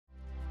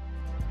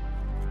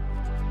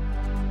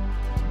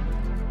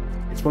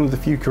It's one of the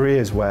few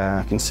careers where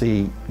I can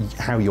see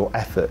how your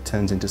effort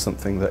turns into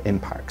something that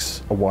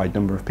impacts a wide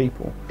number of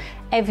people.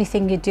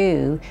 Everything you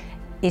do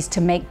is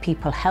to make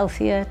people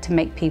healthier, to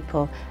make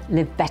people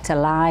live better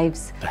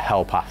lives. To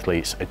help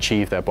athletes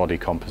achieve their body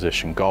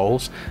composition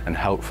goals and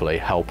hopefully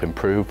help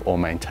improve or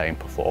maintain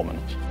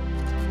performance.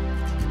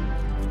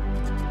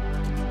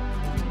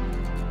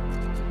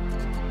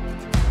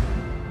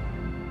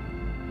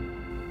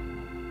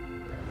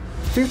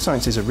 Food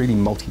science is a really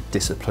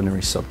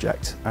multidisciplinary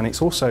subject, and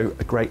it's also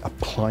a great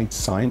applied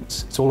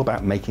science. It's all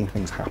about making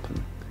things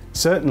happen.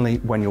 Certainly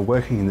when you're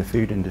working in the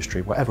food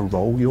industry, whatever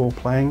role you're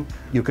playing,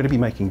 you're going to be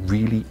making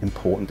really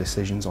important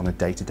decisions on a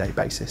day-to-day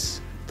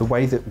basis. The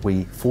way that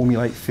we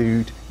formulate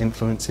food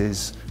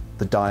influences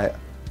the diet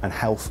and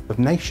health of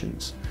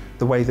nations.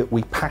 The way that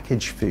we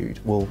package food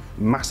will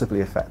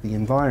massively affect the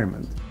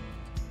environment.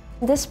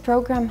 This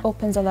program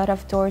opens a lot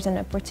of doors and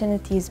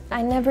opportunities.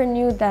 I never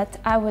knew that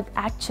I would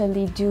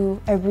actually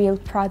do a real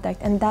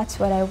product, and that's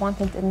what I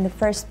wanted in the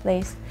first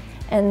place.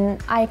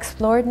 And I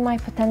explored my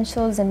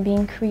potentials and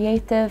being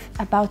creative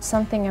about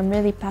something I'm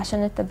really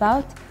passionate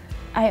about.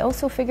 I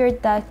also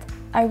figured that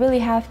I really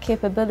have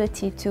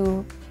capability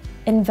to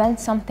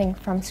invent something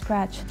from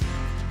scratch.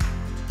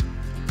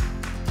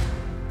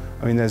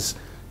 I mean, there's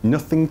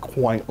nothing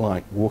quite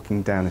like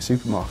walking down a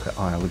supermarket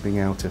aisle and being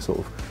able to sort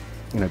of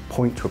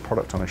point to a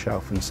product on a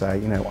shelf and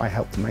say, I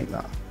helped to make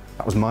that.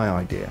 That was my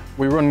idea.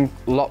 We run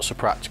lots of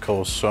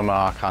practicals. Some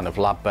are kind of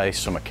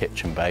lab-based, some are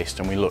kitchen-based,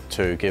 and we look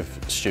to give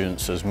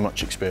students as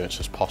much experience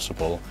as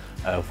possible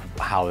of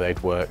how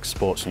they'd work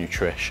sports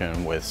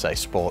nutrition with, say,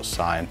 sports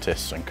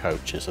scientists and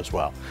coaches as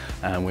well.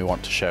 And we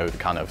want to show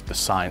the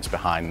science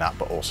behind that,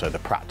 but also the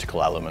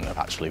practical element of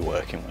actually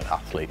working with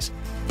athletes.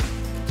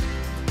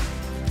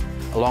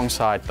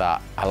 Alongside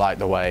that, I like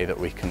the way that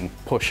we can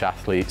push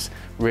athletes,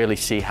 really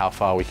see how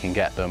far we can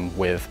get them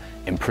with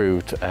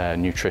improved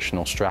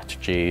nutritional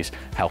strategies,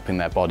 helping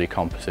their body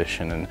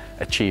composition and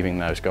achieving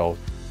those goals.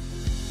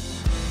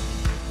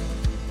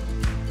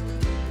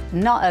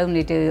 Not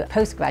only do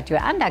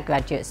postgraduate and our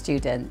graduate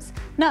students,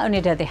 not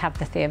only do they have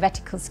the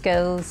theoretical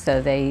skills,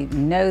 so they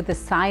know the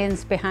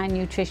science behind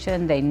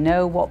nutrition, they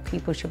know what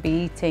people should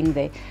be eating,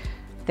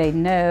 they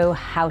know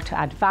how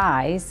to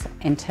advise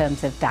in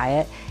terms of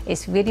diet.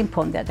 It's really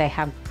important that they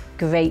have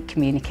great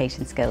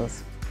communication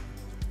skills.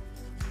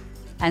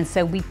 And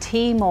so we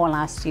team all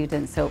our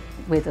students up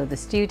with other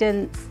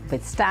students,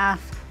 with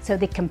staff, so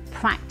they can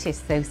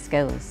practice those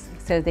skills,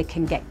 so they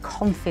can get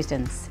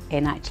confidence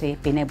in actually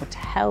being able to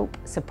help,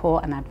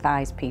 support and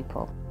advise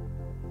people.